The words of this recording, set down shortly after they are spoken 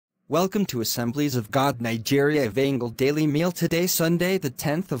Welcome to Assemblies of God Nigeria Evangel Daily Meal today Sunday the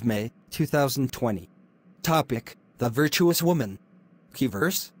 10th of May, 2020. Topic, the virtuous woman. Key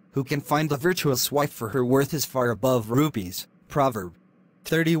verse, who can find the virtuous wife for her worth is far above rubies. Proverb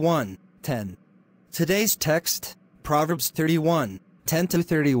 31:10. Today's text, Proverbs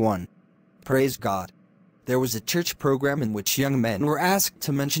 31:10-31. Praise God. There was a church program in which young men were asked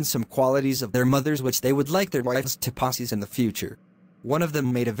to mention some qualities of their mothers which they would like their wives to possess in the future. One of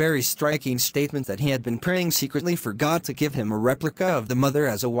them made a very striking statement that he had been praying secretly for God to give him a replica of the mother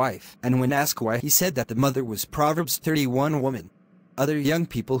as a wife, and when asked why, he said that the mother was Proverbs 31 woman. Other young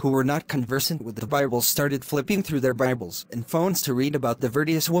people who were not conversant with the Bible started flipping through their Bibles and phones to read about the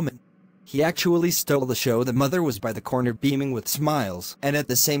virtuous woman. He actually stole the show. The mother was by the corner beaming with smiles, and at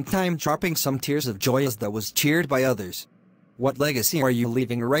the same time dropping some tears of joy as that was cheered by others. What legacy are you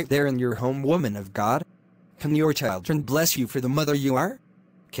leaving right there in your home, woman of God? Can your children bless you for the mother you are?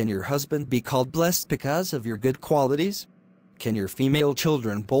 Can your husband be called blessed because of your good qualities? Can your female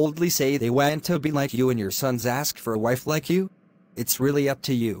children boldly say they want to be like you and your sons ask for a wife like you? It's really up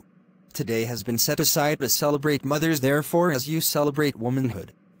to you. Today has been set aside to celebrate mothers. Therefore, as you celebrate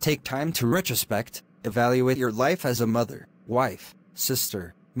womanhood, take time to retrospect, evaluate your life as a mother, wife,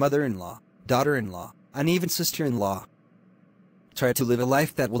 sister, mother-in-law, daughter-in-law, and even sister-in-law. Try to live a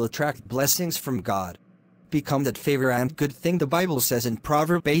life that will attract blessings from God. Become that favor and good thing the Bible says in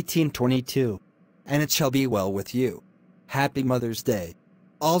Proverbs 18:22. And it shall be well with you. Happy Mother's Day.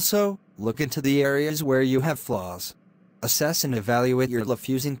 Also, look into the areas where you have flaws. Assess and evaluate your life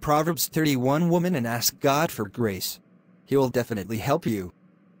using Proverbs 31 woman and ask God for grace. He will definitely help you.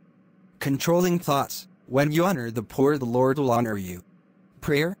 Controlling thoughts. When you honor the poor, the Lord will honor you.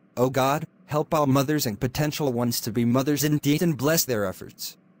 Prayer, O God, help all mothers and potential ones to be mothers indeed and bless their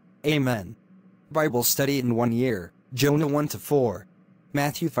efforts. Amen. Bible study in 1 year, Jonah 1-4.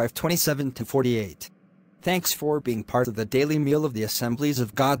 Matthew 5:27-48. Thanks for being part of the daily meal of the Assemblies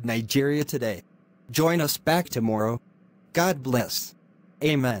of God Nigeria today. Join us back tomorrow. God bless.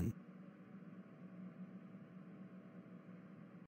 Amen.